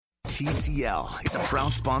TCL is a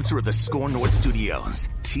proud sponsor of the Score North Studios.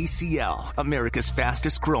 TCL, America's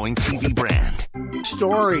fastest growing TV brand.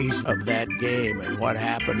 Stories of that game and what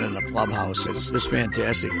happened in the clubhouse is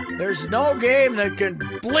fantastic. There's no game that can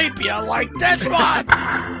bleep you like this one.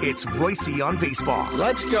 It's Reusse on Baseball.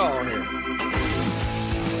 Let's go here.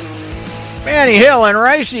 Manny Hill and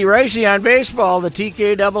Reusse on Baseball, the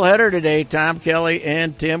TK doubleheader today. Tom Kelly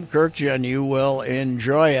and Tim Kirkjian. You will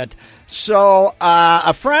enjoy it. So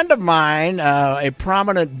a friend of mine, a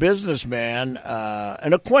prominent businessman,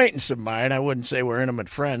 an acquaintance of mine, I wouldn't say we're intimate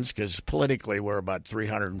friends because politically we're about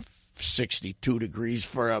 362 degrees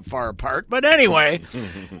far apart. But anyway,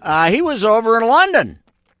 he was over in London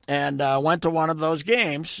and went to one of those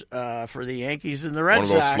games for the Yankees and the Red Sox.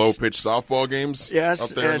 One of those slow-pitch softball games yes, up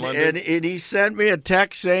there in London? And he sent me a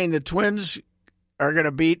text saying the Twins are going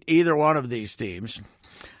to beat either one of these teams.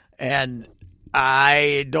 And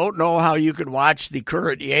I don't know how you could watch the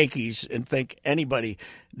current Yankees and think anybody.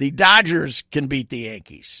 The Dodgers can beat the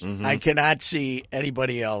Yankees. Mm-hmm. I cannot see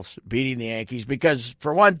anybody else beating the Yankees because,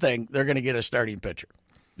 for one thing, they're going to get a starting pitcher.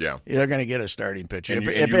 Yeah, they're going to get a starting pitcher.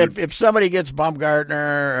 If somebody gets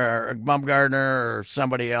Bumgarner or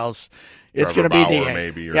somebody else, it's going to be the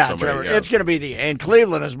maybe or Trevor. Yeah. It's going to be the and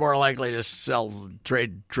Cleveland is more likely to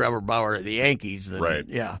trade Trevor Bauer to the Yankees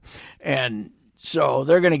than and. So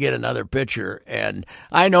they're going to get another pitcher, and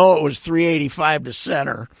I know it was 385 to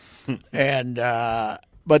center, and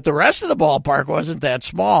but the rest of the ballpark wasn't that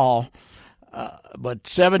small. But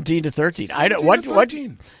 17 to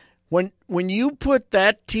 13. When you put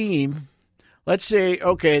that team, let's say,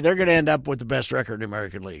 okay, they're going to end up with the best record in the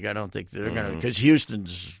American League. I don't think they're going to because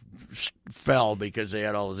Houston's fell because they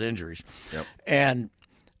had all those injuries, and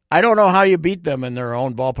I don't know how you beat them in their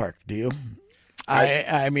own ballpark. Do you?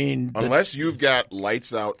 I mean, unless you've got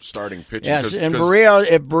lights out starting pitching. Yes, and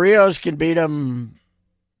if Barrios can beat them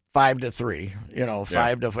 5-3,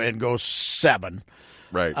 5 and go 7.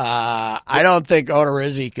 Right. I don't think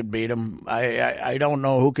Odorizzi can beat him. I don't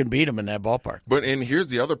know who can beat him in that ballpark. And here's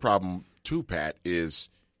the other problem too, Pat, is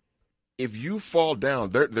if you fall down,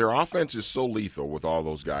 their offense is so lethal with all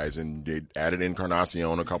those guys, and they added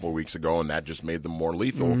Encarnacion a couple of weeks ago, and that just made them more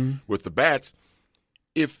lethal with the bats.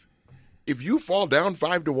 If you fall down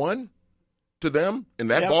 5-1 to them in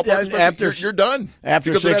that ballpark, you're done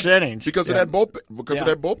after 6 innings because of that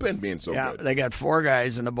bullpen being so good. They got 4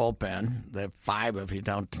 guys in the bullpen. They have 5 if you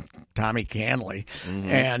count Tommy Canley,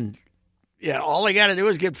 and all they got to do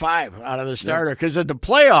is get 5 out of the starter because at the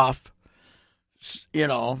playoff,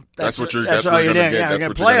 that's what you're going to get.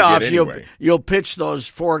 In playoff, anyway. You'll pitch those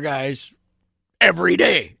 4 guys every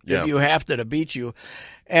day if you have to beat you,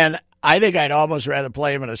 and I think I'd almost rather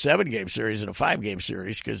play him in a 7-game series than a 5-game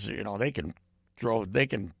series because they can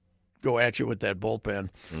go at you with that bullpen.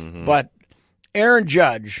 Mm-hmm. But Aaron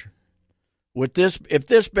Judge, if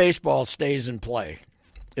this baseball stays in play,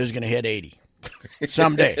 is going to hit 80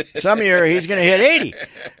 someday. Some year he's going to hit 80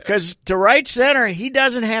 because to right center he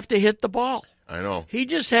doesn't have to hit the ball. I know he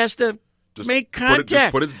just has to make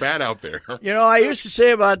contact. Put his bat out there. I used to say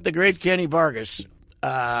about the great Kenny Vargas. Who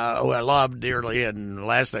I loved dearly, and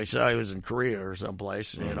last I saw he was in Korea or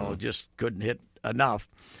someplace, just couldn't hit enough.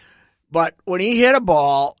 But when he hit a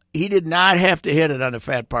ball, he did not have to hit it on the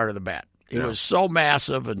fat part of the bat. He was so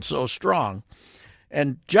massive and so strong.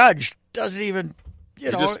 And Judge doesn't even,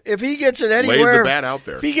 if he gets it anywhere, lays the bat out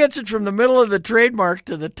there. If he gets it from the middle of the trademark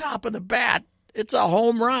to the top of the bat, it's a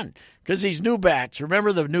home run. Because these new bats,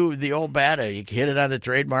 remember the old bat, you hit it on the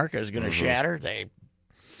trademark, it was going to shatter?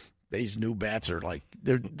 These new bats are like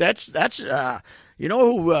that's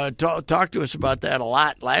who talked to us about that a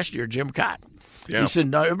lot last year, Jim Cott. Yeah. He said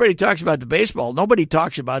no, everybody talks about the baseball, nobody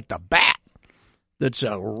talks about the bat. That's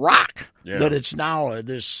a rock. Yeah. That it's now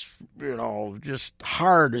this just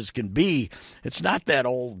hard as can be. It's not that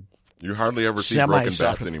old. You hardly ever see broken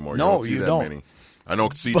bats anymore. No, you don't. Many. I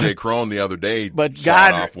know C.J. Cron the other day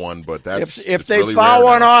sawed off one, but that's if they really foul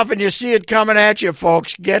one off and you see it coming at you,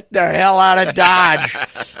 folks, get the hell out of Dodge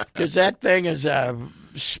because that thing is a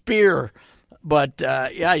spear. But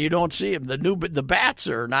you don't see them. The bats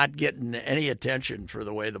are not getting any attention for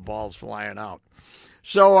the way the ball's flying out.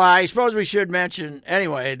 So I suppose we should mention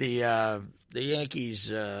anyway the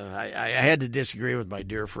Yankees. I had to disagree with my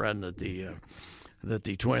dear friend that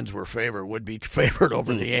the Twins would be favored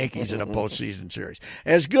over the Yankees in a postseason series.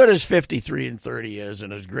 As good as 53-30 is,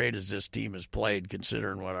 and as great as this team has played,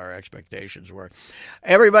 considering what our expectations were,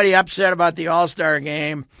 everybody upset about the All-Star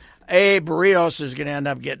game. Barrios is going to end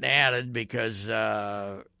up getting added because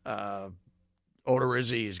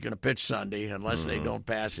Odorizzi is going to pitch Sunday unless they don't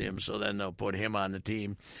pass him, so then they'll put him on the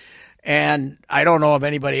team. And I don't know if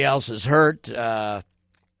anybody else is hurt.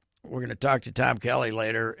 we're going to talk to Tom Kelly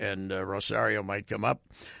later, and Rosario might come up.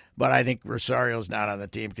 But I think Rosario's not on the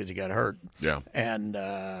team because he got hurt. Yeah. And,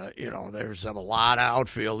 there's a lot of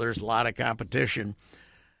outfielders, a lot of competition.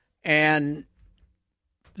 And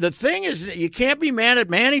the thing is, you can't be mad at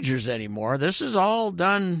managers anymore. This is all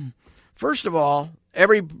done. First of all,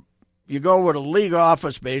 you go with a league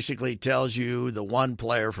office basically tells you the one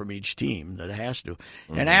player from each team that has to.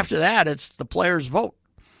 Mm-hmm. And after that, it's the players' vote.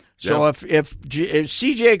 So if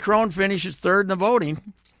C.J. Cron finishes third in the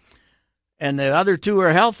voting and the other two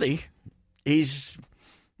are healthy, he's,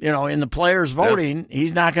 in the players' voting,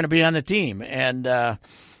 he's not going to be on the team. And,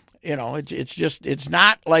 it's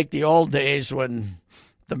not like the old days when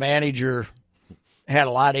the manager had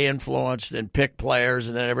a lot of influence and picked players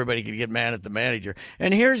and then everybody could get mad at the manager.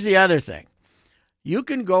 And here's the other thing. You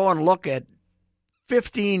can go and look at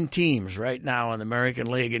 15 teams right now in the American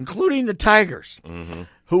League, including the Tigers,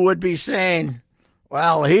 who would be saying,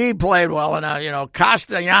 well, he played well enough.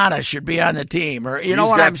 Castellana should be on the team. Or He's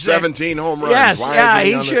what got I'm saying? 17 home runs. Yes,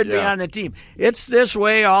 he should be on the team. It's this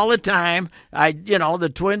way all the time.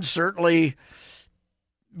 The Twins certainly,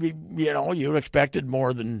 you expected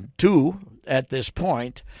more than 2 at this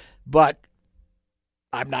point, but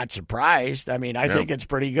I'm not surprised. I mean, I think it's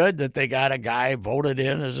pretty good that they got a guy voted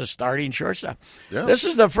in as a starting shortstop. Yeah. This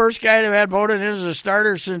is the first guy they've had voted in as a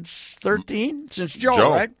starter since 13? Since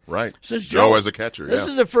Joe, right? Right. Since Joe as a catcher, This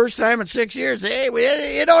is the first time in 6 years. Hey,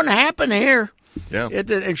 it don't happen here. Yeah.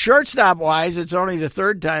 And shortstop-wise, it's only the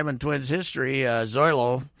third time in Twins history.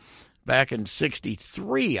 Zoilo back in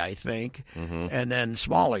 63, I think, and then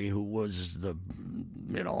Smalley, who was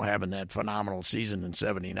having that phenomenal season in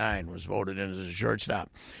 79, was voted in as a shortstop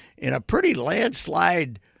in a pretty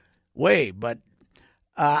landslide way. But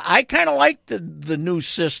I kind of like the new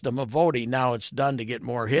system of voting. Now it's done to get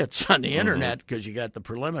more hits on the internet because you got the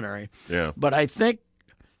preliminary. Yeah. But I think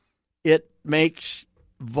it makes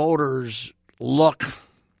voters look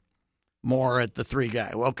more at the 3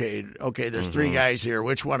 guys. Okay, there's 3 guys here.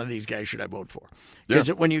 Which one of these guys should I vote for? Because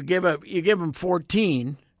when you give them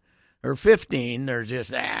 14 or 15, they're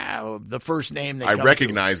just the first name they I come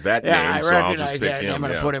recognize to. that name, I so recognize I'll just pick that. him. I'm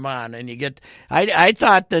going to put him on, and you get. I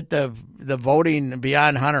thought that the voting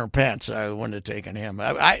beyond Hunter Pence, I wouldn't have taken him.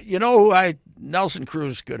 Nelson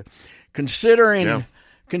Cruz could, considering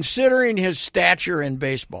his stature in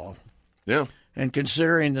baseball. Yeah. And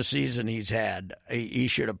considering the season he's had, he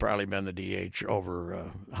should have probably been the DH over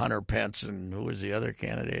Hunter Pence, and who was the other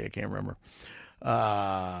candidate? I can't remember.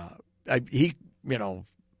 He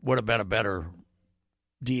would have been a better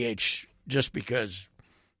DH just because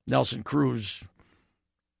Nelson Cruz,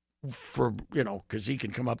 because he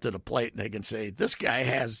can come up to the plate and they can say, this guy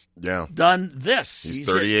has done this. He's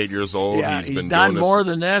 38 years old. Yeah, he's been done doing more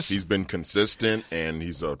than this. He's been consistent, and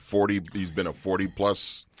he's been a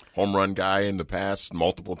 40-plus home run guy in the past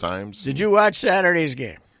multiple times. Did you watch Saturday's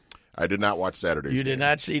game? I did not watch Saturday's game. You did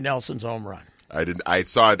not see Nelson's home run? I did. I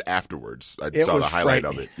saw it afterwards. I saw the highlight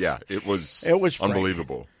of it. Yeah, it was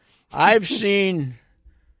unbelievable. I've seen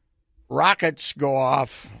rockets go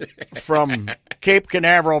off from Cape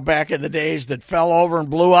Canaveral back in the days that fell over and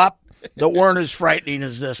blew up that weren't as frightening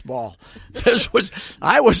as this ball.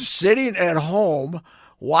 I was sitting at home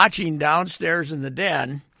watching downstairs in the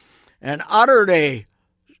den and uttered a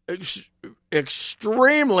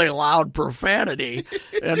extremely loud profanity,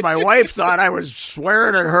 and my wife thought I was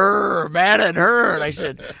swearing at her or mad at her, and I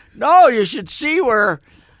said, no, you should see where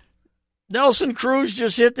Nelson Cruz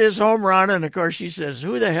just hit this home run. And of course she says,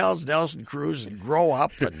 who the hell's Nelson Cruz, and grow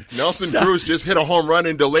up. And Nelson Cruz just hit a home run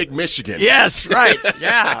into Lake Michigan. Yes, right.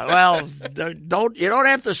 Yeah, well, you don't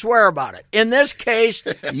have to swear about it. In this case,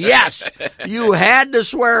 yes, you had to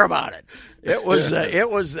swear about it. It was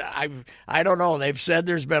I don't know. They've said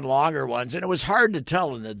there's been longer ones, and it was hard to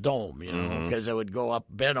tell in the dome, because it would go up.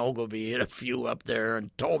 Ben Ogilvie hit a few up there, and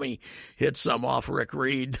Tomey hit some off Rick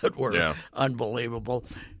Reed that were unbelievable.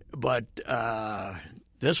 But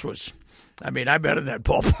this was, I've been in that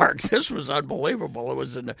ballpark. This was unbelievable.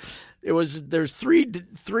 There's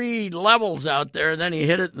three levels out there, and then he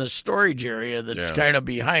hit it in the storage area that's kind of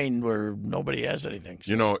behind where nobody has anything.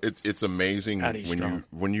 So. It's amazing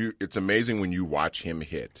it's amazing when you watch him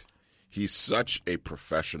hit. He's such a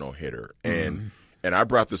professional hitter, and I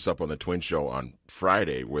brought this up on the Twin Show on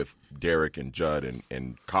Friday with Derek and Judd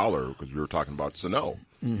and Collar, because we were talking about Sano,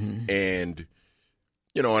 and.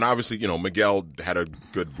 And obviously, Miguel had a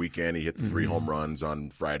good weekend. He hit 3 home runs on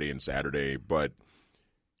Friday and Saturday. But,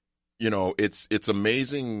 it's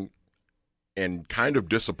amazing and kind of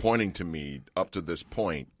disappointing to me up to this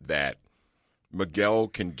point that Miguel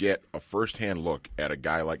can get a firsthand look at a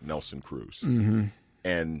guy like Nelson Cruz.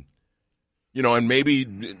 And And maybe,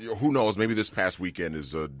 who knows, maybe this past weekend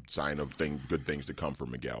is a sign of good things to come for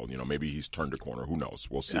Miguel. Maybe he's turned a corner. Who knows?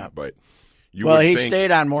 We'll see. Yeah. But he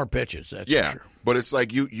stayed on more pitches. That's for sure. But it's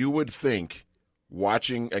like you would think,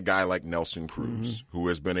 watching a guy like Nelson Cruz, who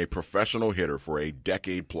has been a professional hitter for a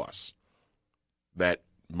decade plus, that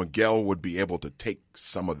Miguel would be able to take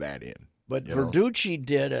some of that in. But Verducci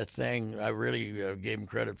did a thing. I really gave him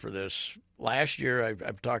credit for this. Last year,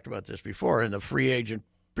 I've talked about this before, in the free agent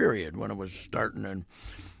period when it was starting,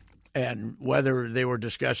 and whether they were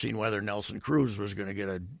discussing whether Nelson Cruz was going to get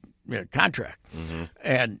a contract. Mm-hmm.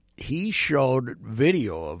 And he showed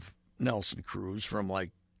video of Nelson Cruz from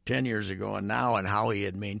like 10 years ago and now, and how he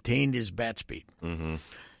had maintained his bat speed. Mm-hmm.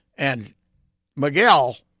 And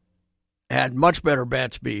Miguel had much better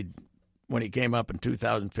bat speed when he came up in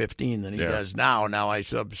 2015 than he does now. Now I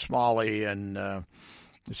sub Smalley, and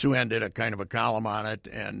Suhan did a kind of a column on it,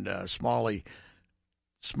 and Smalley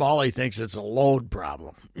thinks it's a load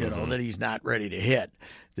problem, that he's not ready to hit.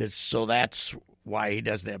 So that's why he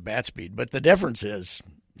doesn't have bat speed. But the difference is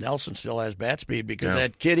Nelson still has bat speed, because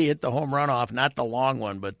that kid he hit the home run off, not the long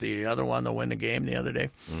one, but the other one to win the game the other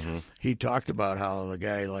day. Mm-hmm. He talked about how the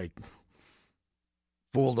guy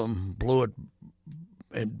fooled him, blew it,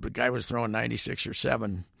 and the guy was throwing 96 or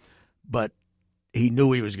 7, but he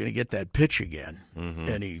knew he was going to get that pitch again,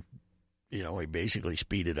 and he basically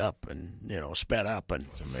speeded up and sped up, and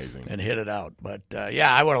it's amazing, and hit it out. But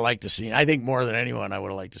I would have liked to see. I think more than anyone, I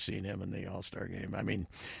would have liked to see him in the All-Star game. I mean,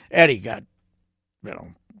 Eddie got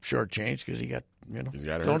shortchanged because he got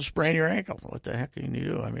don't sprain your ankle. What the heck can you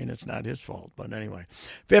do? I mean, it's not his fault. But anyway,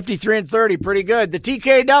 53-30, pretty good. The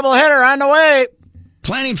TK doubleheader on the way.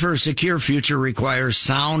 Planning for a secure future requires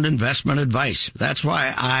sound investment advice. That's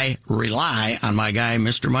why I rely on my guy,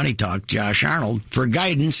 Mr. Money Talk, Josh Arnold, for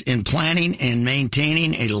guidance in planning and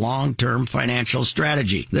maintaining a long-term financial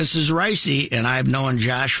strategy. This is Reusse, and I've known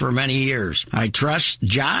Josh for many years. I trust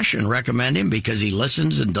Josh and recommend him because he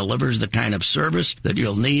listens and delivers the kind of service that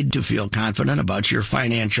you'll need to feel confident about your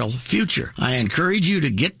financial future. I encourage you to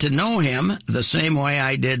get to know him the same way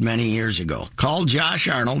I did many years ago. Call Josh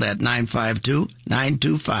Arnold at 952-925-5608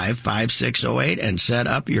 and set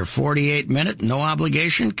up your 48-minute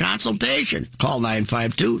no-obligation consultation. Call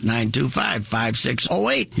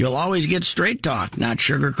 952-925-5608. You'll always get straight talk, not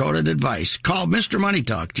sugar-coated advice. Call Mr. Money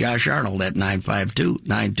Talk, Josh Arnold, at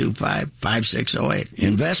 952-925-5608.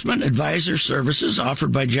 Investment advisor services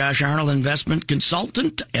offered by Josh Arnold Investment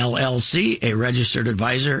Consultant, LLC, a registered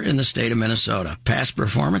advisor in the state of Minnesota. Past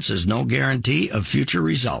performance is no guarantee of future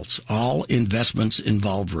results. All investments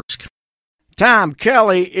involve risk. Tom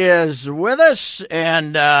Kelly is with us,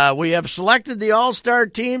 and we have selected the All-Star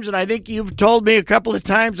teams, and I think you've told me a couple of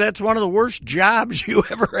times that's one of the worst jobs you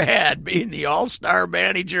ever had, being the All-Star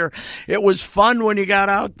manager. It was fun when you got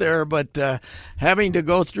out there, but having to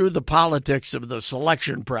go through the politics of the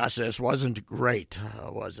selection process wasn't great,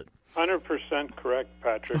 was it? 100% correct,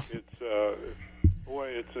 Patrick. It's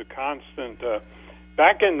it's a constant.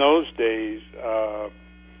 Back in those days,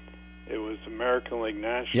 it was American League,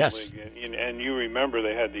 National League, and you remember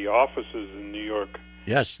they had the offices in New York.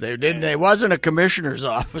 Yes, they didn't. It wasn't a commissioner's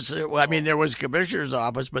office. There was a commissioner's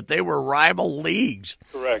office, but they were rival leagues.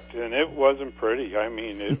 Correct, and it wasn't pretty. I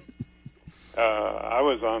mean, I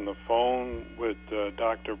was on the phone with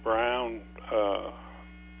Dr. Brown. I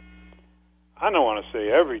don't want to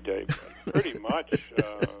say every day, but pretty much.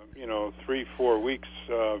 3-4 weeks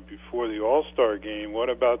before the All-Star game. What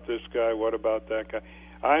about this guy? What about that guy?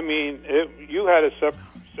 I mean, you had to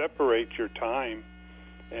separate your time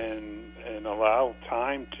and allow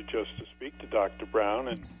time to speak to Dr. Brown,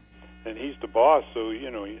 and he's the boss, so it's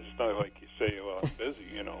not like you say, "Well, I'm busy,"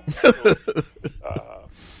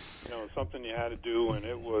 So, something you had to do, and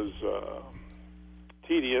it was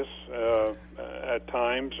tedious at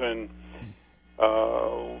times, and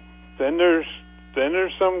then there's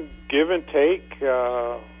some give and take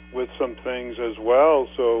with some things as well.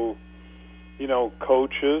 So.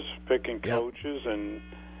 Coaches, picking coaches, and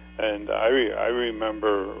I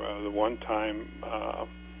remember the one time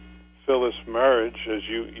Phyllis Marriage, as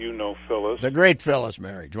you know Phyllis. The great Phyllis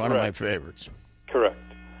Marriage, one of my favorites. Correct.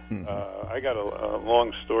 Mm-hmm. I got a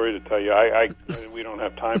long story to tell you. We don't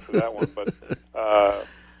have time for that one,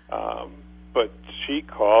 but she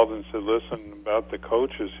called and said, "Listen, about the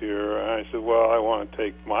coaches here." And I said, "Well, I want to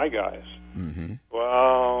take my guys." Mm-hmm.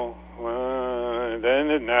 Well,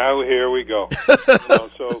 then now here we go.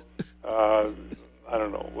 So I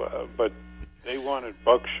don't know, but they wanted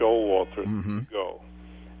Buck Showalter to go,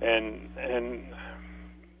 and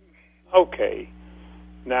okay,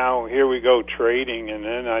 now here we go trading, and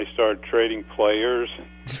then I start trading players.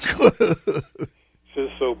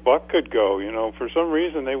 just so Buck could go. For some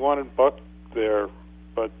reason they wanted Buck there,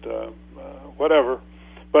 but whatever.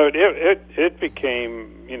 But it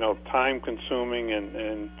became time consuming,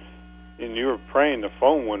 and you were praying the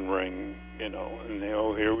phone wouldn't ring, and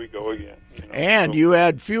here we go again. And you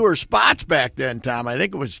had fewer spots back then, Tom. I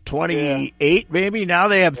think it was 28 maybe. Now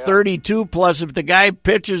they have 32, plus if the guy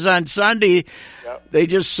pitches on Sunday, they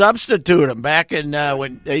just substitute him. Back in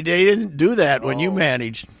when they didn't do that when you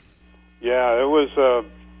managed. Yeah, it was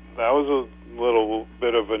that was a little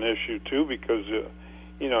bit of an issue too, because you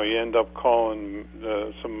end up calling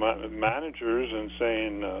some managers and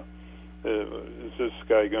saying, is this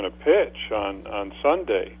guy going to pitch on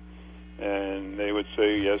Sunday? And they would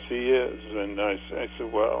say, yes, he is. And I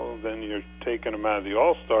said, well, then you're taking him out of the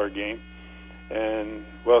All-Star game. And,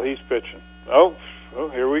 well, he's pitching. Oh,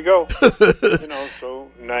 here we go.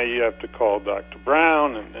 So now you have to call Dr.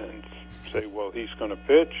 Brown and say, well, he's going to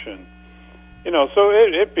pitch. And, so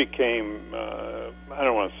it became, I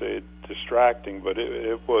don't want to say distracting, but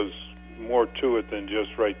it was more to it than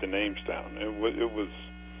just write the names down. It was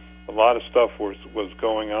a lot of stuff was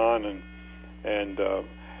going on, and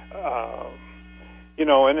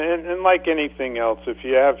and like anything else, if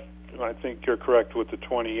you have, I think you're correct with the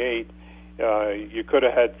 28, you could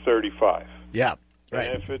have had 35. Yeah, right.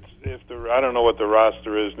 And I don't know what the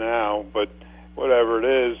roster is now, but whatever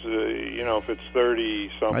it is, if it's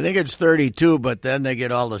 30 something. I think it's 32, but then they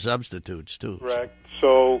get all the substitutes too. Correct.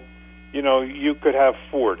 So, you could have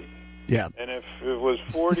 40. Yeah. And if it was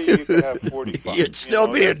 40, you could have 45. You'd still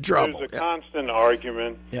be in trouble. There's a constant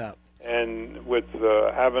argument. Yeah. And with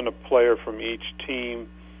having a player from each team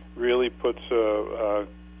really puts throws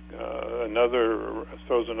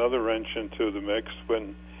another wrench into the mix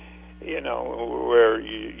when, where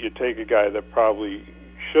you take a guy that probably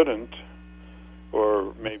shouldn't,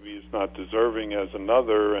 or maybe is not deserving as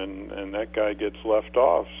another, and that guy gets left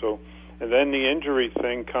off. So, and then the injury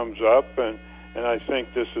thing comes up, and I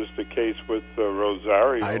think this is the case with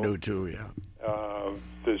Rosario. I do too, yeah.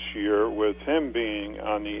 This year, with him being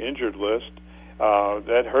on the injured list,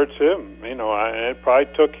 that hurts him. It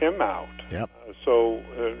probably took him out. Yep. So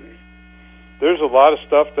there's a lot of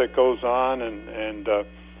stuff that goes on, and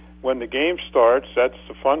when the game starts, that's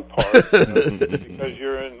the fun part because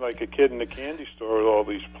you're in like a kid in a candy store with all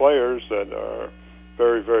these players that are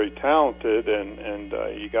very, very talented, and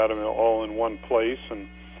you got them all in one place, and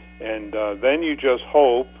then you just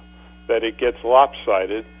hope that it gets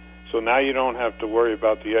lopsided. So now you don't have to worry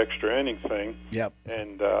about the extra inning thing. Yep.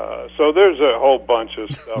 And so there's a whole bunch of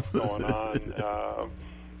stuff going on,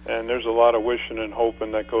 and there's a lot of wishing and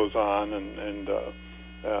hoping that goes on. And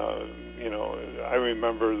I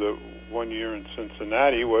remember the one year in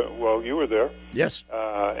Cincinnati. Well, you were there. Yes.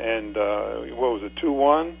 And what was it,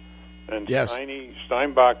 2-1? And yes.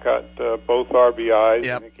 Steinbach got both RBIs.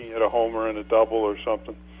 Yep. I think he had a homer and a double or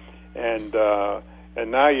something. And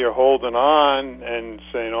now you're holding on and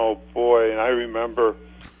saying, "Oh boy!" And I remember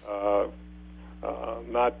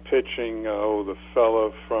not pitching. The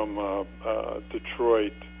fella from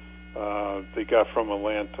Detroit, they got from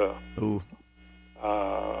Atlanta. Ooh.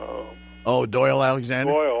 Doyle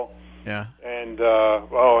Alexander. Doyle. Yeah. And now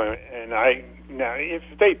if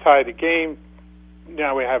they tie the game,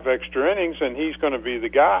 now we have extra innings, and he's going to be the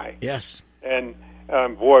guy. Yes. And.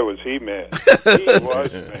 Boy, was he mad. He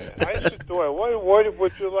was mad. I said, Doyle, what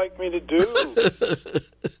would you like me to do?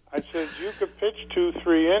 I said, you could pitch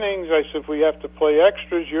 2-3 innings. I said, if we have to play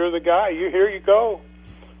extras, you're the guy. Here you go.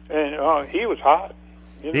 And he was hot.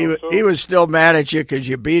 He was still mad at you because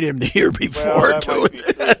you beat him the year before, too. Might be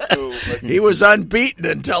true, too, but he was unbeaten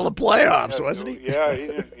until the playoffs, wasn't he? Yeah, he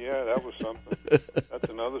didn't, that was something. That's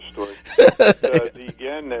another story. But,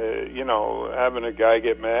 again, having a guy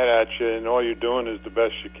get mad at you and all you're doing is the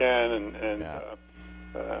best you can,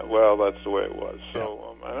 well, that's the way it was.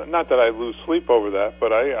 So, not that I lose sleep over that,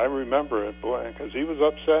 but I remember it, boy, because he was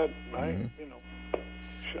upset.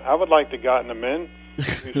 I would like to have gotten him in.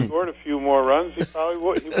 If he scored a few more runs, he probably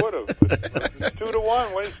would. He would have. It's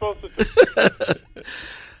 2-1. What are you supposed to do?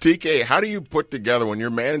 TK, how do you put together when you're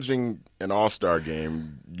managing an all-star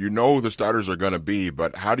game? You know who the starters are going to be,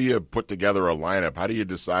 but how do you put together a lineup? How do you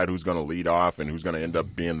decide who's going to lead off and who's going to end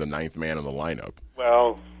up being the ninth man in the lineup?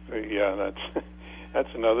 Well, yeah, that's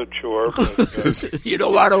another chore. But, you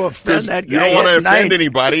don't want to offend that guy. You don't want to offend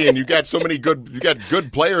anybody, and you got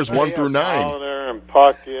good players 1 through 9. Holler and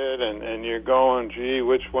Puckett, and you're going, gee,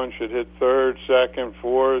 which one should hit third, second,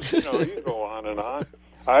 fourth? You go on and on.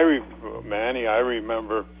 Manny, I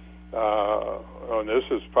remember. This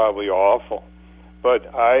is probably awful, but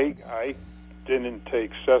I didn't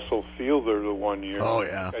take Cecil Fielder the one year. Oh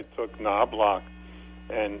yeah. I took Knobloch,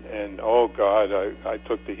 and oh God, I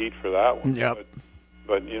took the heat for that one. Yep.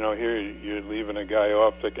 But here you're leaving a guy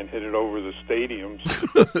off that can hit it over the stadiums.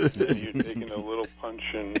 And you're taking a little punch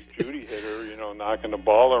and Judy hitter, knocking the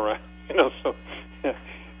ball around. So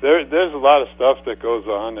there's a lot of stuff that goes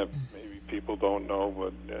on that maybe people don't know,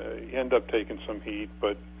 but you end up taking some heat.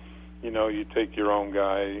 But you take your own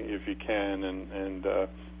guy if you can, and that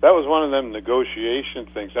was one of them negotiation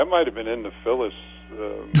things. That might have been in the Phyllis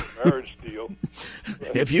marriage deal.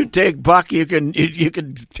 If you take Buck, you can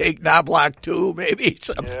take Knobloch too, maybe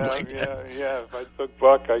something like that. Yeah. If I took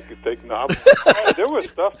Buck, I could take Knobloch. There was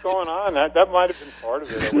stuff going on. That might have been part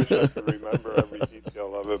of it. I wish I could remember every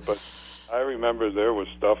detail of it, but I remember there was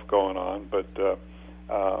stuff going on. But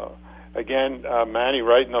again, Manny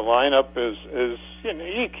right in the lineup is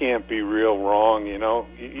you can't be real wrong.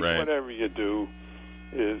 Right. Whatever you do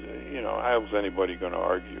is how's anybody going to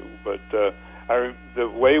argue? But the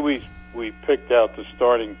way we picked out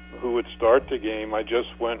who would start the game, I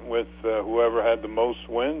just went with whoever had the most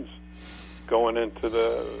wins going into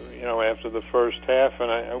after the first half,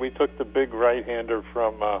 and we took the big right-hander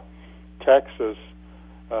from Texas.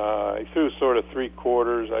 He threw sort of 3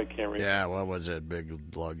 quarters. I can't remember. Yeah, what was that big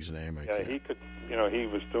lug's name? He could. He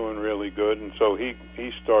was doing really good, and so he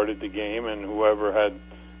started the game, and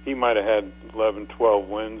he might have had 11, 12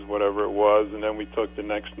 wins, whatever it was, and then we took the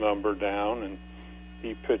next number down, and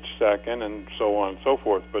he pitched second, and so on and so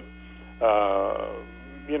forth. But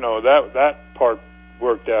that part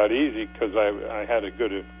worked out easy because I had a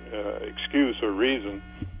good excuse or reason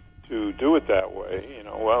to do it that way.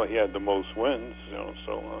 He had the most wins,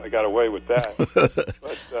 so I got away with that. But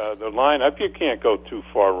the lineup, you can't go too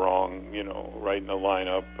far wrong, right in the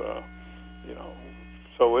lineup,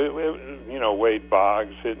 So Wade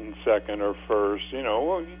Boggs hitting second or first, you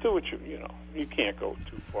do what you can't go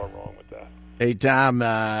too far wrong with that. Hey, Tom,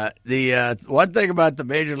 the one thing about the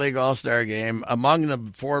Major League All-Star Game, among the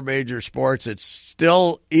 4 major sports, it's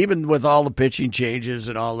still, even with all the pitching changes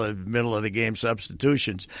and all the middle-of-the-game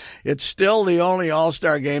substitutions, it's still the only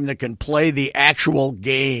All-Star Game that can play the actual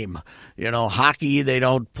game. Hockey, they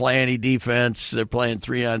don't play any defense. They're playing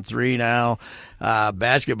 3-on-3 now.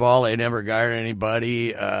 Basketball, they never guard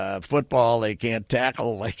anybody. Football, they can't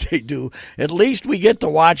tackle like they do. At least we get to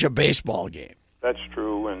watch a baseball game. That's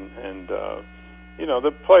true, and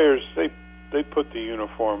the players they put the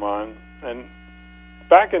uniform on, and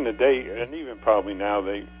back in the day, and even probably now,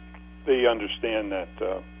 they understand that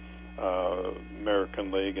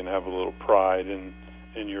American League and have a little pride in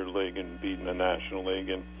your league and beating the National League.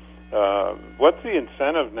 And what's the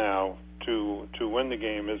incentive now to win the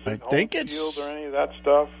game? Is it home field or any of that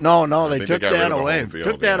stuff? No, they took that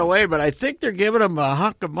away. But I think they're giving them a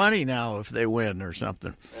hunk of money now if they win or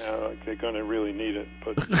something. Yeah, they're going to really need it.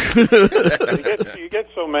 But you get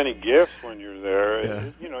so many gifts when you're there.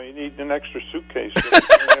 Yeah. You need an extra suitcase to bring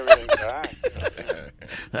everything back.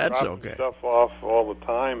 That's dropping okay. Stuff off all the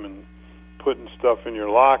time and putting stuff in your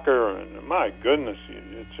locker, and my goodness,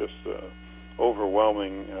 it's just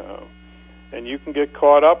overwhelming. And you can get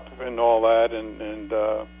caught up in all that, and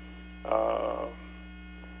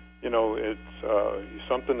it's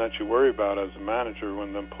something that you worry about as a manager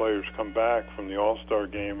when them players come back from the All-Star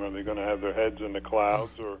game. Are they going to have their heads in the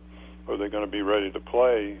clouds, or are they going to be ready to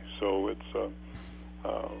play? So it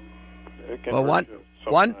can.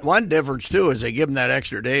 One difference too is they give them that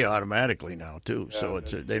extra day automatically now too, Yeah, so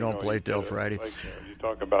they don't play till Friday. You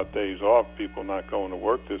talk about days off, people not going to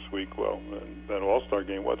work this week. Well, that All-Star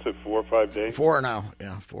game, what's it, 4 or 5 days? 4 now,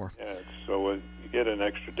 yeah, 4. Yeah, so you get an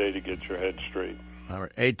extra day to get your head straight. All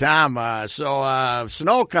right. Hey, Tom, so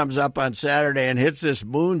Snow comes up on Saturday and hits this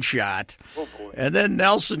moonshot. Oh, boy. And then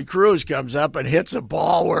Nelson Cruz comes up and hits a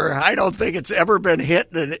ball where I don't think it's ever been hit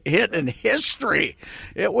in history.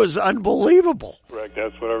 It was unbelievable. Correct.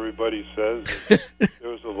 That's what everybody says. There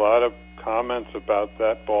was a lot of comments about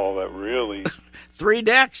that ball that really... 3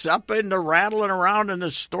 decks up into rattling around in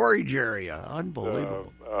the storage area.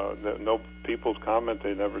 Unbelievable. No people's comment,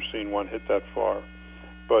 they've never seen one hit that far.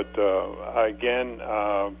 But again,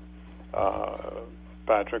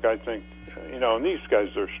 Patrick, I think, and these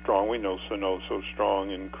guys are strong. We know Sano's so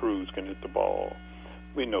strong, and Cruz can hit the ball.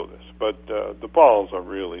 We know this. But the balls are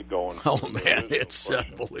really going. Oh, man, it's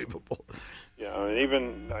unbelievable. Yeah, and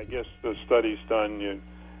even, I guess, the studies done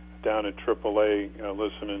down at AAA,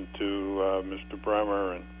 listening to Mr.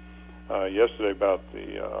 Bremer and yesterday about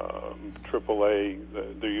the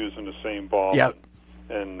AAA, they're using the same ball. Yep.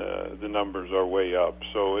 And the numbers are way up.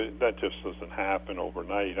 So that just doesn't happen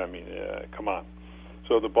overnight. I mean, come on.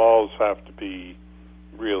 So the balls have to be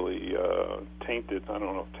really tainted. I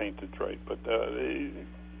don't know if tainted's right, but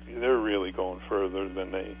they're really going further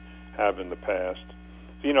than they have in the past.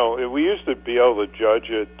 we used to be able to judge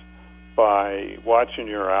it by watching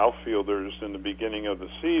your outfielders in the beginning of the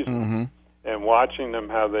season and watching them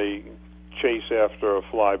how they chase after a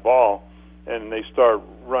fly ball, and they start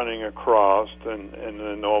running across, and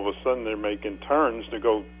then all of a sudden they're making turns to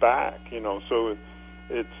go back. So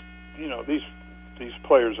it's these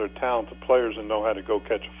players are talented players and know how to go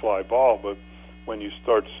catch a fly ball, but when you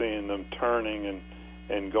start seeing them turning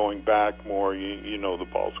and going back more, you know the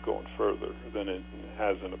ball's going further than it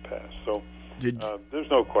has in the past. So there's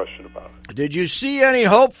no question about it. Did you see any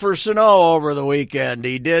hope for Sano over the weekend?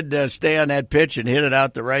 He did stay on that pitch and hit it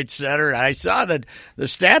out the right center. I saw that the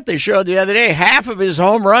stat they showed the other day, half of his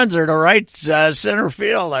home runs are to right center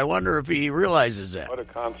field. I wonder if he realizes that. What a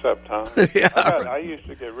concept, huh? Yeah, I used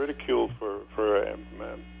to get ridiculed for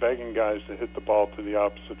begging guys to hit the ball to the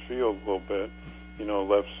opposite field a little bit,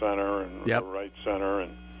 left center and right center,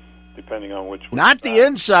 and depending on which way. Not the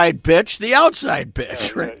inside pitch, the outside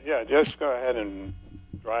pitch. Right? Yeah, just go ahead and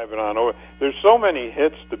drive it on over. There's so many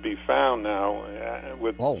hits to be found now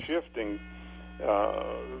with shifting.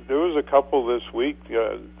 There was a couple this week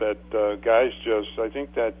that guys just, I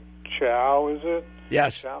think that Chow, is it?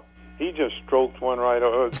 Yes. Chow? He just stroked one right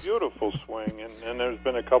over. A beautiful swing, and there's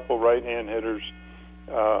been a couple right-hand hitters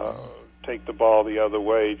take the ball the other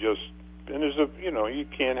way. And there's you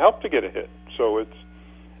can't help to get a hit. So it's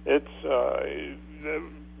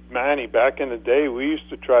Manny, back in the day, we used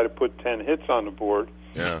to try to put 10 hits on the board.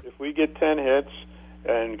 Yeah. If we get 10 hits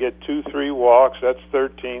and get 2-3 walks, that's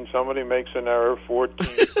 13. Somebody makes an error,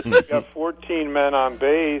 14. You got 14 men on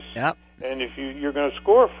base. Yep. And if you're going to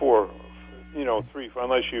score 3,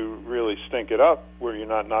 unless you really stink it up where you're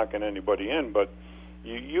not knocking anybody in, but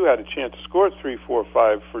you had a chance to score 3, 4,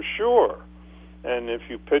 5 for sure. And if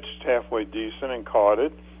you pitched halfway decent and caught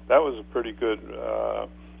it, that was a pretty good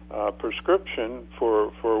prescription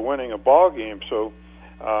for winning a ball game. So,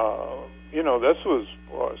 this was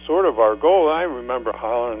sort of our goal. I remember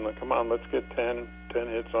hollering, like, come on, let's get 10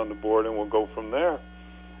 hits on the board, and we'll go from there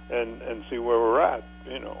and see where we're at,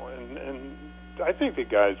 And I think the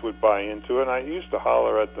guys would buy into it. And I used to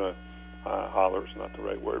holler at the holler's not the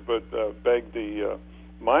right word, but beg the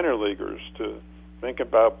minor leaguers to think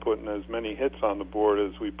about putting as many hits on the board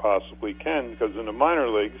as we possibly can, because in the minor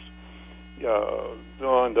leagues,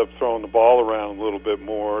 they'll end up throwing the ball around a little bit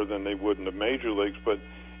more than they would in the major leagues.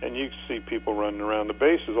 And you see people running around the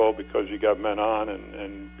bases all because you got men on,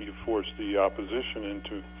 and you force the opposition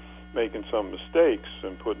into making some mistakes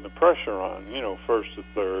and putting the pressure on, first to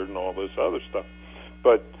third and all this other stuff.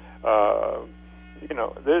 But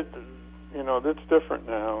that's different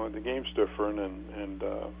now. The game's different,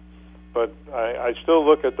 but I still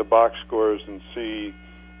look at the box scores and see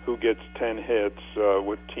who gets 10 hits,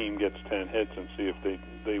 what team gets 10 hits, and see if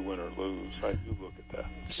they win or lose. I do look at that.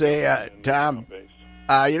 Say, Tom,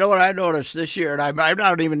 you know what I noticed this year, and I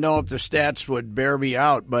don't even know if the stats would bear me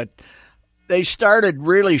out, but they started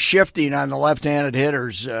really shifting on the left-handed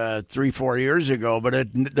hitters 3-4 years ago, but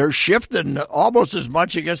they're shifting almost as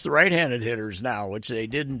much against the right-handed hitters now, which they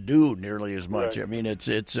didn't do nearly as much. Right. I mean,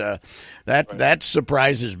 that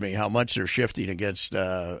surprises me how much they're shifting against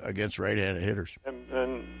right-handed hitters.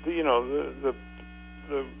 And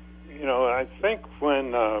I think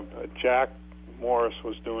when Jack Morris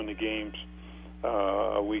was doing the games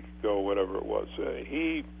a week ago, whatever it was,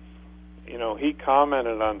 he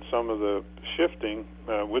commented on some of the shifting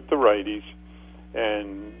with the righties,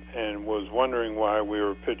 and was wondering why we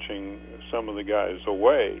were pitching some of the guys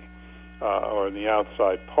away or in the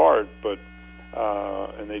outside part. But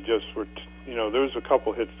and they just were, there was a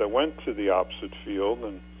couple hits that went to the opposite field,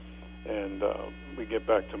 and we get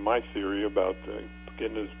back to my theory about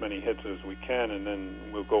getting as many hits as we can, and then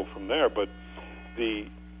we'll go from there. But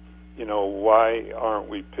why aren't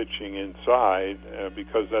we pitching inside?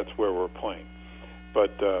 Because that's where we're playing.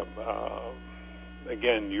 But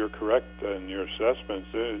again, you're correct in your assessments.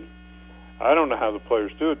 I don't know how the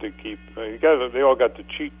players do it to keep. They all got the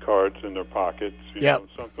cheat cards in their pockets.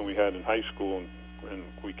 Something we had in high school, and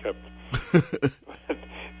we kept.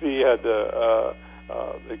 We had the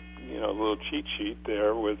little cheat sheet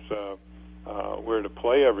there with where to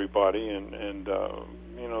play everybody, and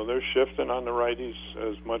they're shifting on the righties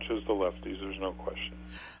as much as the lefties. There's no question.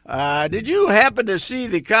 Did you happen to see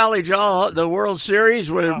the World Series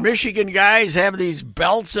where Michigan guys have these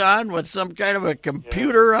belts on with some kind of a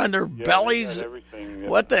computer on their bellies? Everything.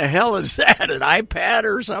 What the hell is that? An iPad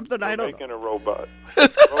or something? We're I don't know. Making a robot.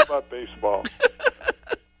 Robot baseball.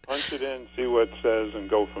 Punch it in, see what it says, and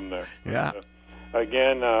go from there. Yeah.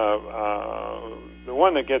 Again, the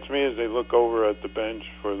one that gets me is they look over at the bench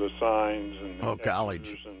for the signs and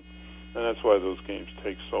college, and that's why those games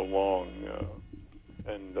take so long.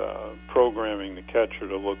 programming the catcher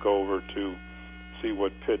to look over to see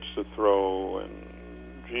what pitch to throw. And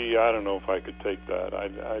gee, I don't know if I could take that.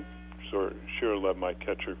 I'd sure let my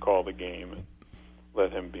catcher call the game and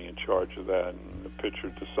let him be in charge of that, and the pitcher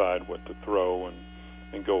decide what to throw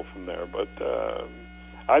and go from there. But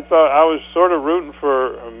I thought I was sort of rooting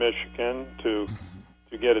for Michigan to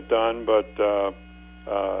get it done, but the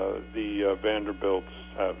Vanderbilts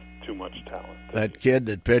have too much talent. That kid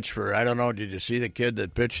that pitched for, I don't know, did you see the kid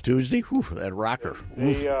that pitched Tuesday? Whew, that rocker.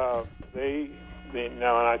 They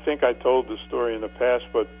now, and I think I told the story in the past,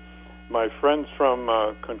 but my friends from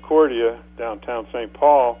Concordia, downtown St.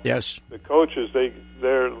 Paul, yes, the coaches,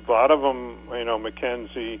 they're a lot of them,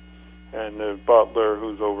 McKenzie and Butler,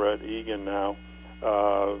 who's over at Egan now,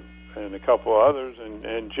 and a couple others,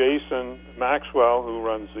 and Jason Maxwell, who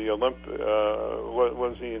runs the what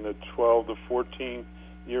was he in the 12 to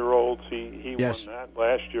 14-year-olds? He yes. won that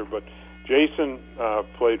last year, but Jason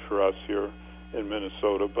played for us here in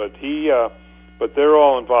Minnesota, but but they're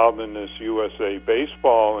all involved in this USA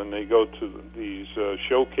baseball, and they go to these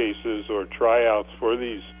showcases or tryouts for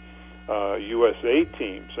these USA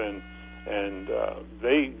teams, and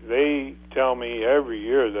they tell me every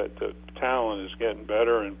year that the talent is getting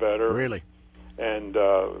better and better. Really? And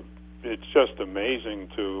it's just amazing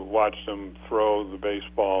to watch them throw the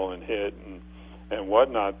baseball and hit and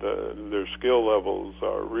whatnot. Their skill levels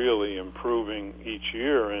are really improving each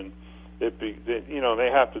year, and they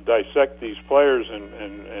have to dissect these players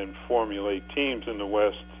and formulate teams in the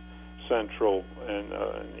West, Central, and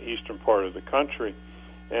Eastern part of the country,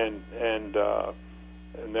 and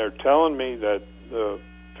they're telling me that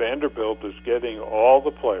Vanderbilt is getting all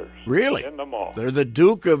the players. Really? Getting them all. They're the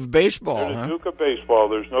Duke of baseball. They're the Duke of baseball.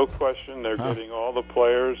 There's no question. They're getting all the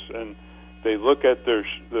players, and they look at their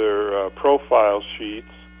profile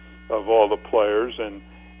sheets of all the players and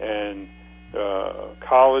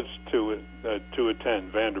college to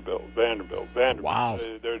attend Vanderbilt. Wow.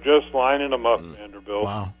 They're just lining them up, Vanderbilt.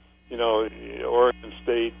 Wow. Oregon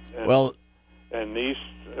State. And these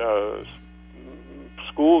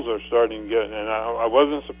schools are starting to get, and I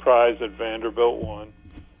wasn't surprised that Vanderbilt won,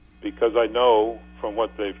 because I know from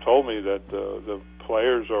what they've told me that the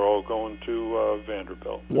players are all going to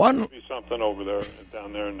Vanderbilt. There'll be something over there,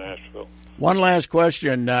 down there in Nashville. One last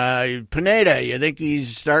question. Pineda, you think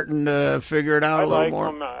he's starting to figure it out a little more?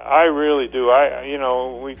 Him. I really do.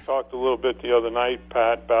 We talked a little bit the other night,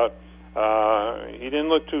 Pat, about he didn't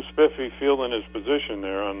look too spiffy fielding his position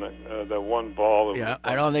there on that one ball.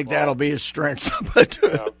 I don't think that'll be his strength. but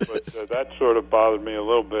that sort of bothered me a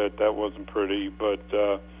little bit. That wasn't pretty, but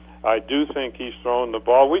I do think he's throwing the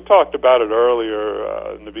ball. We talked about it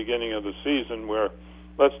earlier in the beginning of the season, where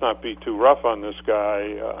let's not be too rough on this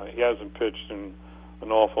guy. He hasn't pitched in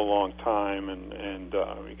an awful long time, and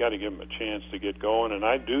you got to give him a chance to get going. And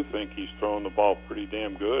I do think he's throwing the ball pretty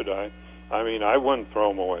damn good. I mean, I wouldn't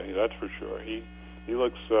throw him away, that's for sure. He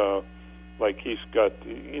looks like he's got,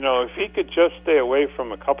 if he could just stay away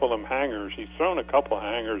from a couple of them hangers. He's thrown a couple of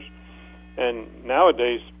hangers, and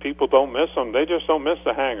nowadays people don't miss them. They just don't miss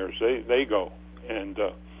the hangers. They go. And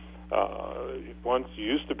once it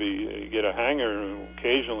used to be, you get a hanger, and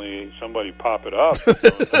occasionally somebody pop it up,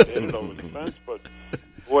 hit it over the fence. But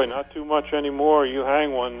boy, not too much anymore. You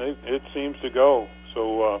hang one, it seems to go.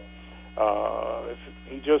 So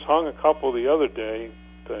he just hung a couple the other day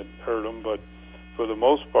that hurt him, but for the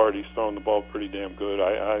most part, he's throwing the ball pretty damn good.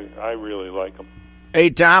 I really like him. Hey,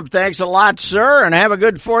 Tom, thanks a lot, sir, and have a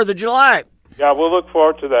good 4th of July. Yeah, we'll look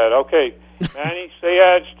forward to that. Okay, Manny,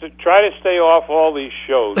 try to stay off all these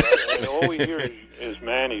shows. All we hear is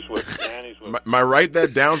Manny's with. My write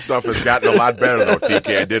that down stuff has gotten a lot better, though,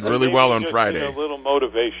 TK. I did really well on Friday. A little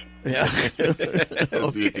motivation. Yeah.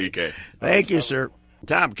 See you, TK. Thank you, sir.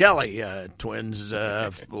 Tom Kelly, Twins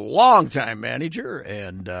longtime manager,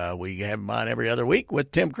 and we have him on every other week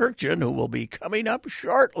with Tim Kirkjian, who will be coming up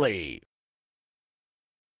shortly.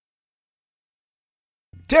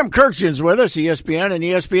 Tim Kirkjian's with us, ESPN and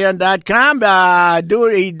ESPN.com.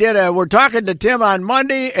 We're talking to Tim on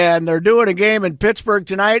Monday, and they're doing a game in Pittsburgh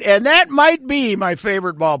tonight, and that might be my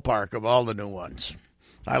favorite ballpark of all the new ones.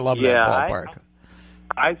 I love that ballpark.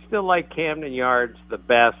 I still like Camden Yards the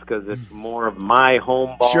best because it's more of my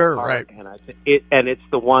home ballpark. Sure, right. And it's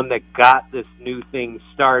the one that got this new thing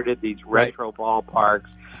started, these retro ballparks.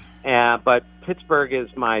 But Pittsburgh is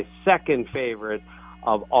my second favorite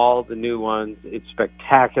of all the new ones. It's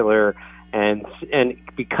spectacular. And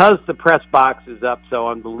because the press box is up so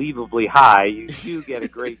unbelievably high, you do get a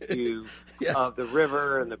great view of the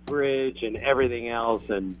river and the bridge and everything else.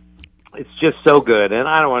 And it's just so good. And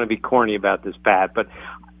I don't want to be corny about this, Pat, but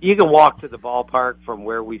you can walk to the ballpark from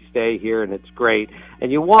where we stay here, and it's great.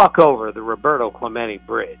 And you walk over the Roberto Clemente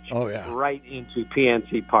Bridge right into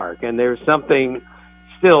PNC Park. And there's something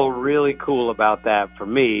still really cool about that for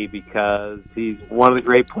me because he's one of the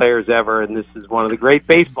great players ever, and this is one of the great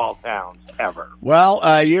baseball towns ever.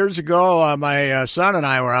 Well, years ago, my son and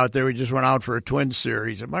I were out there. We just went out for a Twins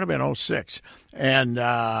series. It might have been '06. And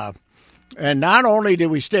not only did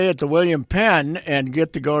we stay at the William Penn and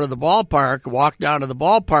get to go to the ballpark, walk down to the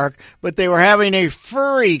ballpark, but they were having a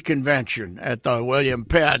furry convention at the William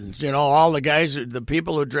Penn. You know, all the guys, the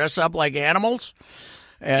people who dress up like animals.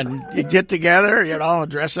 And you get together, you know,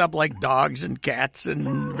 dress up like dogs and cats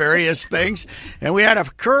and various things. And we had a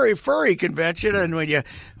furry convention. And when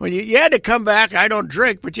you had to come back, I don't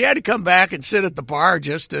drink, but you had to come back and sit at the bar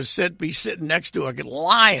just to be sitting next to a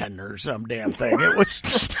lion or some damn thing. It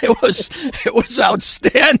was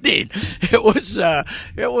outstanding. It was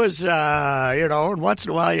you know. And once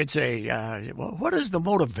in a while you'd say, well, what is the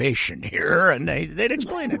motivation here? And they'd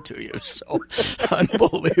explain it to you. So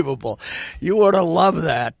unbelievable. You would have loved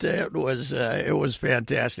that. It was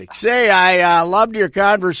fantastic. Say, I loved your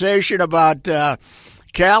conversation about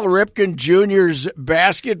Cal Ripken Jr.'s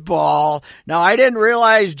basketball. Now, I didn't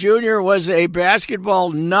realize Jr. was a basketball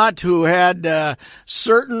nut who had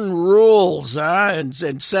certain rules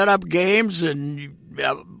and set up games. And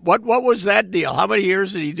what was that deal? How many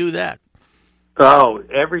years did he do that? Oh,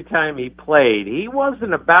 every time he played, he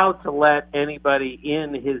wasn't about to let anybody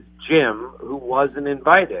in his gym who wasn't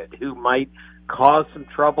invited, who might cause some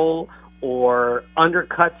trouble or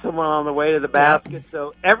undercut someone on the way to the basket.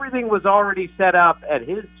 So everything was already set up at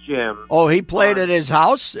his gym. Oh, he played at his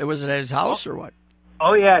house? It was at his house or what?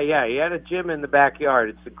 Oh, yeah. He had a gym in the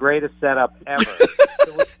backyard. It's the greatest setup ever.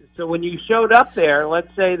 So when you showed up there,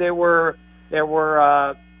 let's say there were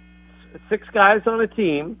 6 guys on a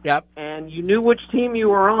team. Yep. And you knew which team you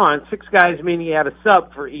were on. 6 guys meaning you had a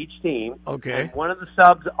sub for each team. Okay. And one of the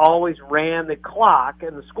subs always ran the clock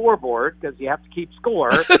and the scoreboard because you have to keep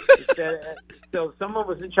score. So someone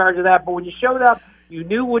was in charge of that. But when you showed up, you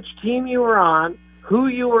knew which team you were on, who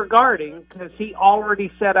you were guarding, because he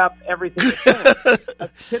already set up everything.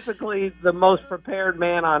 Typically, the most prepared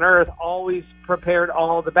man on earth always prepared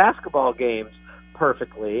all the basketball games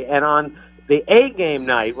perfectly. And on the A-game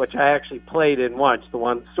night, which I actually played in once, the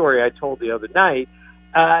one story I told the other night,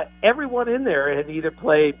 everyone in there had either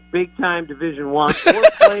played big-time Division I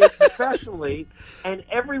or played professionally, and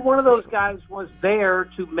every one of those guys was there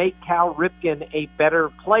to make Cal Ripken a better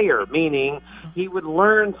player, meaning he would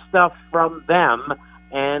learn stuff from them,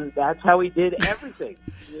 and that's how he did everything.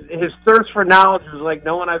 His thirst for knowledge was like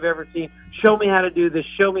no one I've ever seen. Show me how to do this,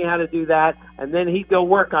 show me how to do that, and then he'd go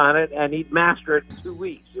work on it, and he'd master it in 2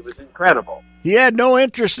 weeks. It was incredible. He had no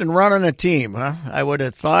interest in running a team, huh? I would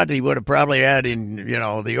have thought he would have probably had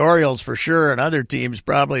the Orioles for sure, and other teams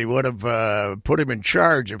probably would have put him in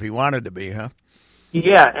charge if he wanted to be, huh?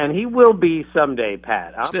 Yeah, and he will be someday,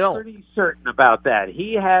 Pat. I'm Still pretty certain about that.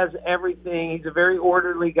 He has everything. He's a very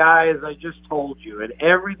orderly guy, as I just told you, and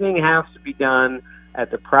everything has to be done at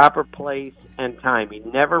the proper place and time. He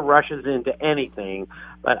never rushes into anything,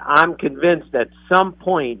 but I'm convinced at some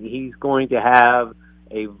point he's going to have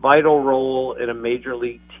a vital role in a major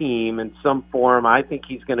league team in some form. I think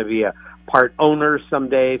he's going to be a part owner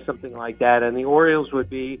someday, something like that, and the Orioles would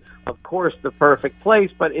be, of course, the perfect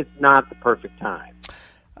place, but it's not the perfect time.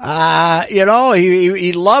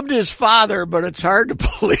 He loved his father, but it's hard to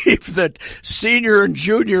believe that Senior and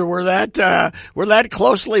Junior were that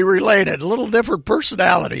closely related. A little different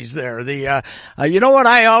personalities there. You know what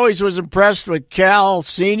I always was impressed with Cal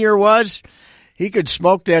Senior was? He could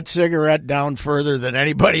smoke that cigarette down further than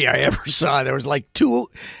anybody I ever saw. There was like 2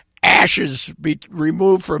 ashes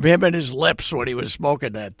removed from him and his lips when he was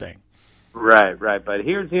smoking that thing. Right. But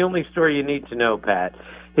here's the only story you need to know, Pat.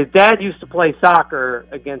 His dad used to play soccer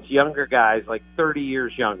against younger guys, like 30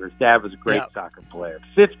 years younger. His dad was a great soccer player.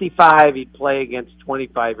 55, he'd play against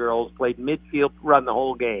 25-year-olds, played midfield, run the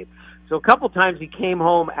whole game. So a couple times he came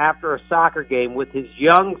home after a soccer game with his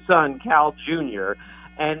young son, Cal Jr.,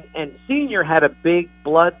 and Senior had a big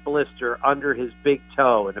blood blister under his big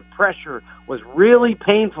toe, and the pressure was really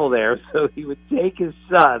painful there, so he would take his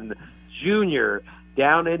son, Junior,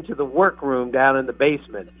 down into the workroom down in the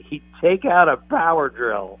basement. He'd take out a power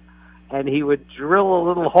drill, and he would drill a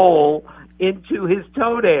little hole into his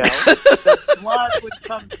toenail. The blood would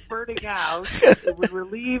come spurting out. It would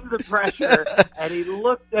relieve the pressure, and he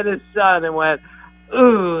looked at his son and went,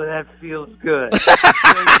 "Ooh, that feels good."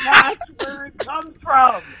 And that's where it comes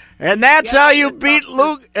from. And that's how you beat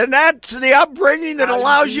Lou, and that's the upbringing that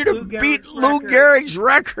allows you to beat Lou Gehrig's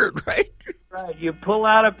record, right? Right, you pull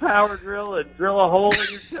out a power drill and drill a hole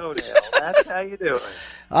in your toenail. That's how you do it.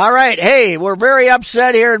 All right. Hey, we're very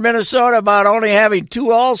upset here in Minnesota about only having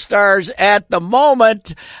 2 All-Stars at the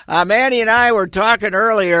moment. Manny and I were talking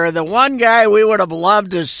earlier. The one guy we would have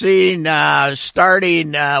loved to see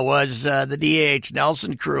starting was the DH,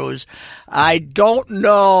 Nelson Cruz. I don't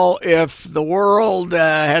know if the world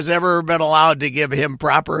has ever been allowed to give him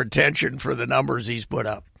proper attention for the numbers he's put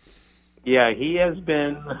up. Yeah, he has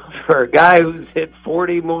been, for a guy who's hit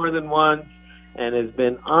 40 more than once, and has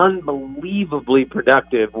been unbelievably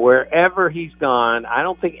productive wherever he's gone. I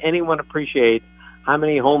don't think anyone appreciates how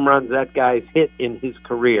many home runs that guy's hit in his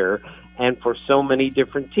career and for so many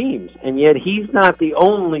different teams. And yet he's not the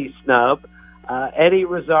only snub. Eddie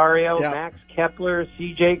Rosario, Max Kepler,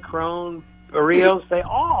 C.J. Cron, Barrios, they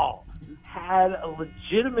all had a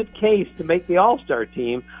legitimate case to make the All-Star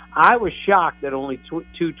team. I was shocked that only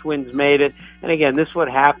 2 Twins made it. And again, this is what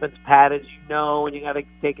happens, Pat, as you know, and you got to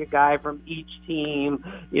take a guy from each team.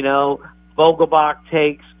 You know, Vogelbach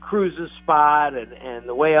takes Cruz's spot, and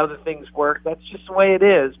the way other things work, that's just the way it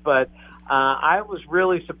is. But I was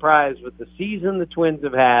really surprised with the season the Twins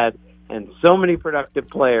have had and so many productive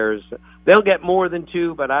players. They'll get more than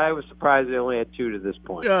 2, but I was surprised they only had 2 to this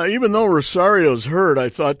point. Yeah, even though Rosario's hurt, I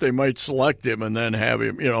thought they might select him and then have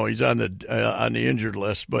him. You know, he's on the injured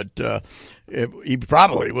list, but he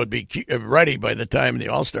probably would be ready by the time the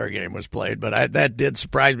All-Star game was played. But that did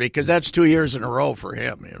surprise me because that's 2 years in a row for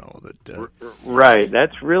him. You know right.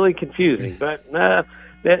 That's really confusing, but.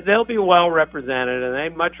 They'll be well represented, and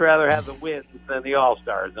they'd much rather have the wins than the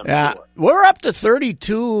All-Stars, I'm sure. We're up to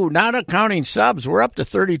 32, not accounting subs. We're up to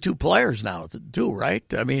 32 players now, too, right?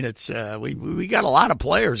 I mean, it's we got a lot of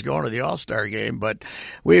players going to the All-Star game, but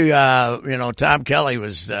Tom Kelly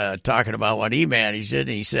was talking about what he managed it, and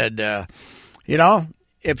he said,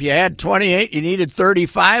 if you had 28, you needed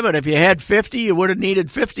 35, and if you had 50, you would have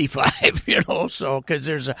needed 55, so because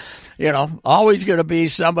there's, always going to be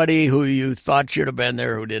somebody who you thought should have been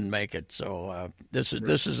there who didn't make it. So this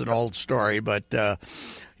is an old story, but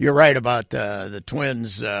you're right about the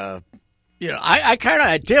Twins. I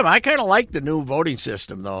kind of like the new voting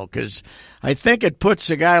system, though, because I think it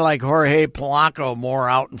puts a guy like Jorge Polanco more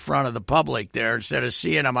out in front of the public there instead of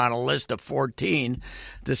seeing him on a list of 14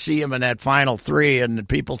 to see him in that final 3 and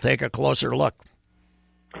people take a closer look.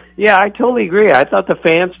 Yeah, I totally agree. I thought the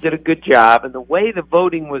fans did a good job, and the way the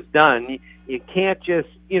voting was done, you can't just,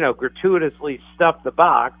 gratuitously stuff the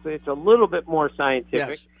box. It's a little bit more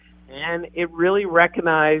scientific, yes. And it really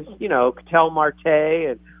recognized, Ketel Marte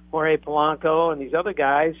and Jorge Polanco and these other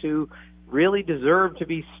guys who really deserve to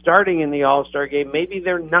be starting in the All-Star game. Maybe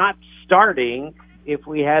they're not starting if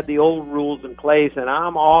we had the old rules in place, and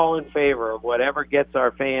I'm all in favor of whatever gets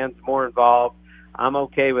our fans more involved. I'm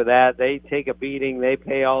okay with that. They take a beating. They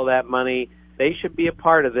pay all that money. They should be a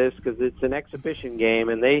part of this because it's an exhibition game,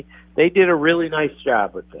 and they did a really nice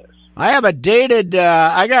job with this. I got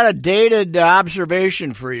a dated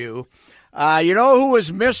observation for you. You know who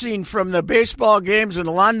was missing from the baseball games in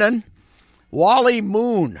London? Wally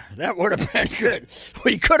Moon. That would have been good.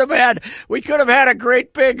 We could have had a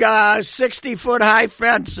great big 60-foot high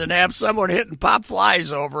fence and have someone hitting pop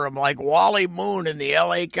flies over him like Wally Moon in the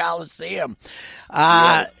L.A. Coliseum.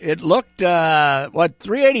 It looked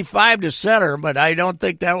 385 to center, but I don't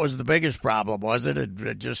think that was the biggest problem, was it?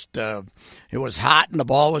 It just it was hot and the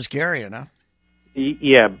ball was carrying, huh?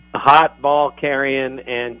 Yeah, hot ball carrying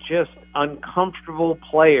and just uncomfortable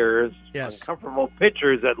players, yes. Uncomfortable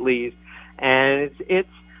pitchers at least. And it's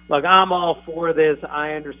look, I'm all for this.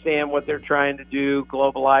 I understand what they're trying to do,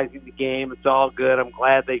 globalizing the game. It's all good. I'm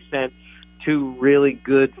glad they sent 2 really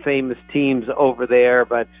good, famous teams over there.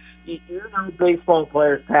 But you know baseball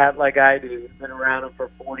players, Pat, like I do, have been around them for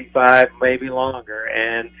 45, maybe longer.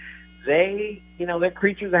 And they're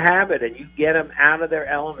creatures of habit, and you get them out of their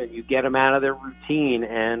element, you get them out of their routine,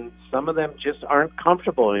 and some of them just aren't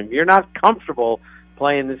comfortable. And if you're not comfortable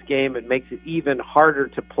playing this game, it makes it even harder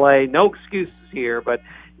to play. No excuses here, but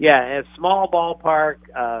yeah, a small ballpark,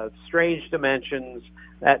 strange dimensions,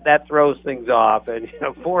 that throws things off. And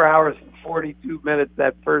 4 hours and 42 minutes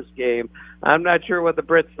that first game. I'm not sure what the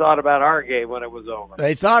Brits thought about our game when it was over.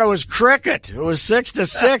 They thought it was cricket. It was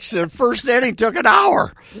 6-6. The first inning took an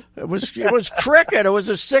hour. It was cricket. It was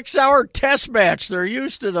a 6-hour test match. They're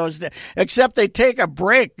used to those, except they take a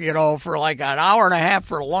break, for like an hour and a half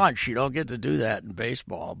for lunch. You don't get to do that in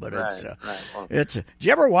baseball, but it's. Did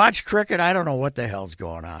you ever watch cricket? I don't know what the hell's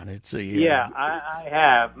going on. I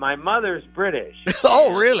have. My mother's British.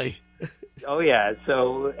 Oh, really? Oh, yeah.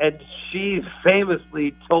 So, and she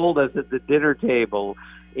famously told us at the dinner table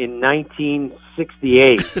in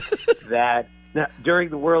 1968 that during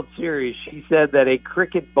the World Series, she said that a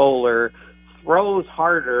cricket bowler throws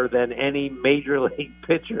harder than any major league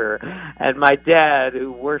pitcher. And my dad,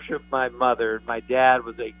 who worshipped my mother, my dad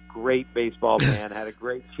was a great baseball man, had a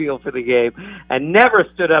great feel for the game, and never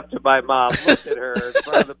stood up to my mom, looked at her in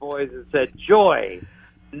front of the boys and said, "Joy,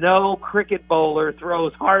 no cricket bowler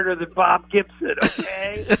throws harder than Bob Gibson,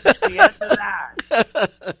 okay?" The end of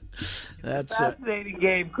that. That's a fascinating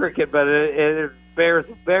game, cricket, but it bears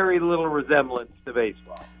very little resemblance to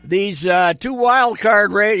baseball. These two wild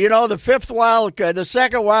card the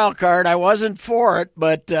second wild card, I wasn't for it,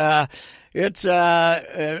 but it's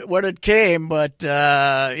when it came, but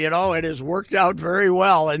it has worked out very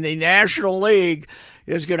well. And the National League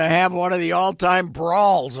is going to have one of the all-time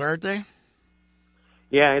brawls, aren't they?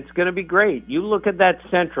 Yeah, it's going to be great. You look at that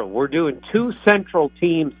Central. We're doing two Central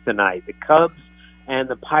teams tonight, the Cubs and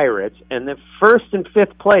the Pirates, and the first and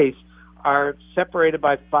fifth place are separated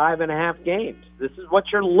by 5.5 games. This is what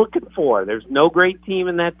you're looking for. There's no great team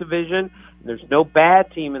in that division. There's no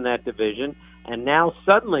bad team in that division. And now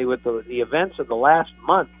suddenly with the events of the last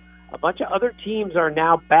month, a bunch of other teams are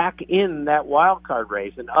now back in that wild card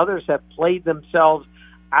race, and others have played themselves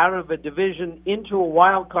out of a division into a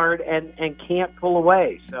wild card and can't pull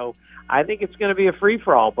away. So I think it's going to be a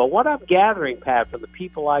free-for-all. But what I'm gathering, Pat, from the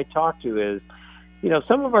people I talk to is,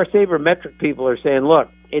 some of our sabermetric people are saying, look,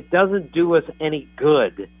 it doesn't do us any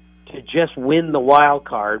good to just win the wild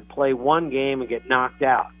card, play one game, and get knocked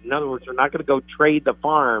out. In other words, we're not going to go trade the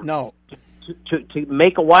farm to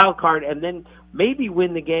make a wild card and then maybe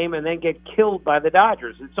win the game and then get killed by the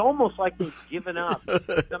Dodgers. It's almost like they've given up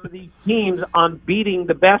some of these teams on beating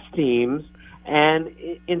the best teams. And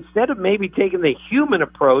instead of maybe taking the human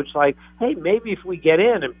approach, like, hey, maybe if we get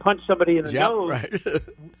in and punch somebody in the nose, right.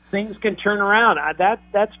 Things can turn around.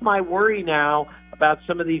 That's my worry now about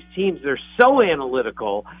some of these teams. They're so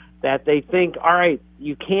analytical that they think, all right,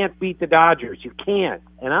 you can't beat the Dodgers. You can't.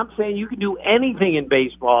 And I'm saying you can do anything in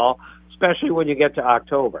baseball, especially when you get to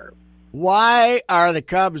October. Why are the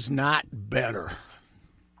Cubs not better?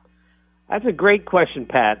 That's a great question,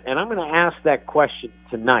 Pat, and I'm going to ask that question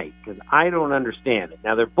tonight because I don't understand it.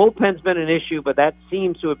 Now, their bullpen's been an issue, but that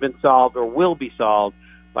seems to have been solved or will be solved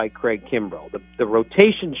by Craig Kimbrell. The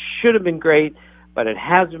rotation should have been great, but it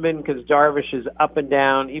hasn't been because Darvish is up and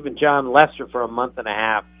down. Even John Lester for a month and a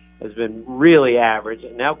half has been really average,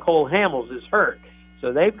 and now Cole Hamels is hurt.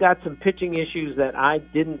 So they've got some pitching issues that I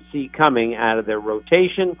didn't see coming out of their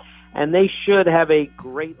rotation, and they should have a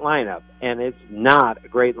great lineup, and it's not a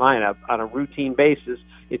great lineup on a routine basis.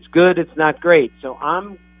 It's good, it's not great. So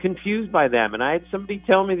I'm confused by them, and I had somebody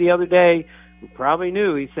tell me the other day who probably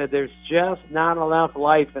knew. He said there's just not enough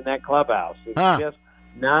life in that clubhouse. It's just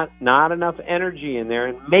not enough energy in there,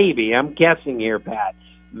 and maybe, I'm guessing here, Pat,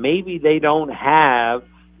 maybe they don't have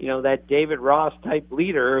that David Ross type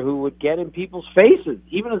leader who would get in people's faces,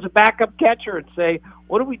 even as a backup catcher, and say,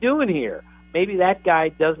 what are we doing here? Maybe that guy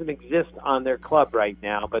doesn't exist on their club right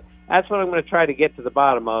now, but that's what I'm going to try to get to the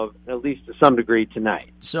bottom of, at least to some degree, tonight.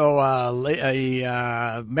 So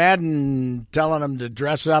Madden telling them to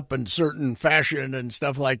dress up in certain fashion and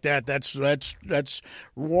stuff like that, that's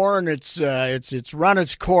worn, it's run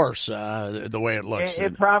its course, the way it looks.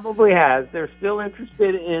 It probably has. They're still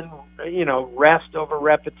interested in, rest over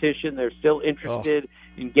repetition. They're still interested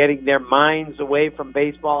in getting their minds away from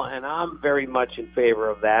baseball, and I'm very much in favor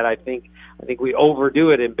of that. I think we overdo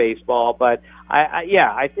it in baseball, but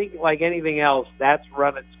I think like anything else, that's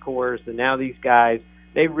run its course, and now these guys,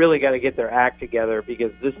 they really got to get their act together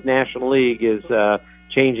because this National League is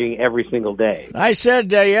changing every single day. I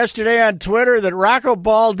said yesterday on Twitter that Rocco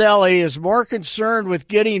Baldelli is more concerned with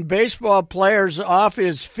getting baseball players off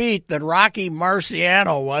his feet than Rocky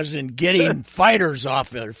Marciano was in getting fighters off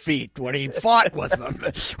their feet when he fought with them.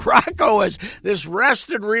 Rocco is this rest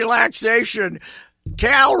and relaxation.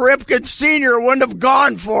 Cal Ripken Sr. wouldn't have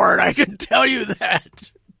gone for it, I can tell you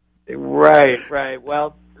that. Right.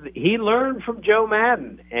 Well, he learned from Joe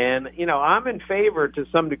Madden, and, I'm in favor to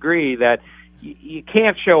some degree that you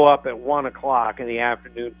can't show up at 1 o'clock in the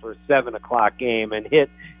afternoon for a 7 o'clock game and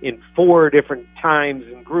hit in 4 different times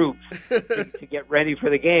and groups to get ready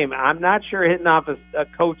for the game. I'm not sure hitting off a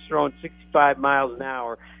coach throwing 65 miles an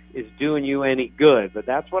hour is doing you any good, but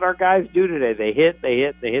that's what our guys do today. They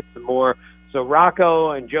hit some more. So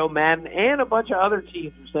Rocco and Joe Madden and a bunch of other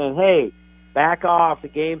teams are saying, hey, back off. The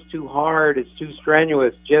game's too hard. It's too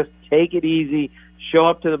strenuous. Just take it easy. Show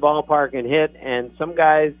up to the ballpark and hit. And some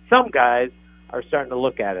guys are starting to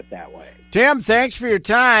look at it that way. Tim, thanks for your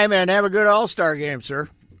time, and have a good All-Star game, sir.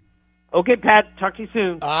 Okay, Pat. Talk to you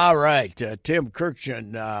soon. All right. Tim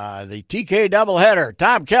Kurkjian, the TK doubleheader.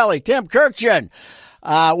 Tom Kelly, Tim Kurkjian.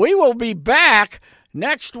 We will be back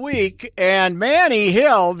next week, and Manny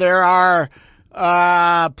Hill, there are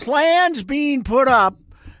plans being put up,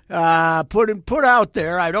 put out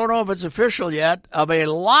there. I don't know if it's official yet, of a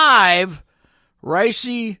live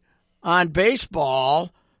Reusse on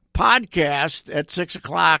Baseball podcast at 6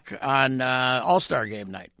 o'clock on All-Star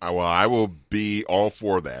Game night. Well, I will be all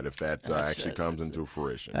for that if that actually comes into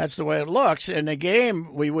fruition. That's the way it looks. In the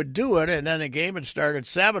game, we would do it, and then the game would start at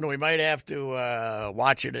 7. We might have to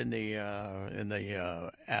watch it in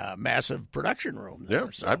the massive production room there. Yeah,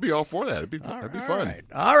 so. I'd be all for that. It'd be fun. Right.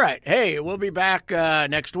 All right. Hey, we'll be back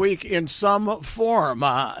next week in some form.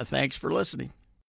 Thanks for listening.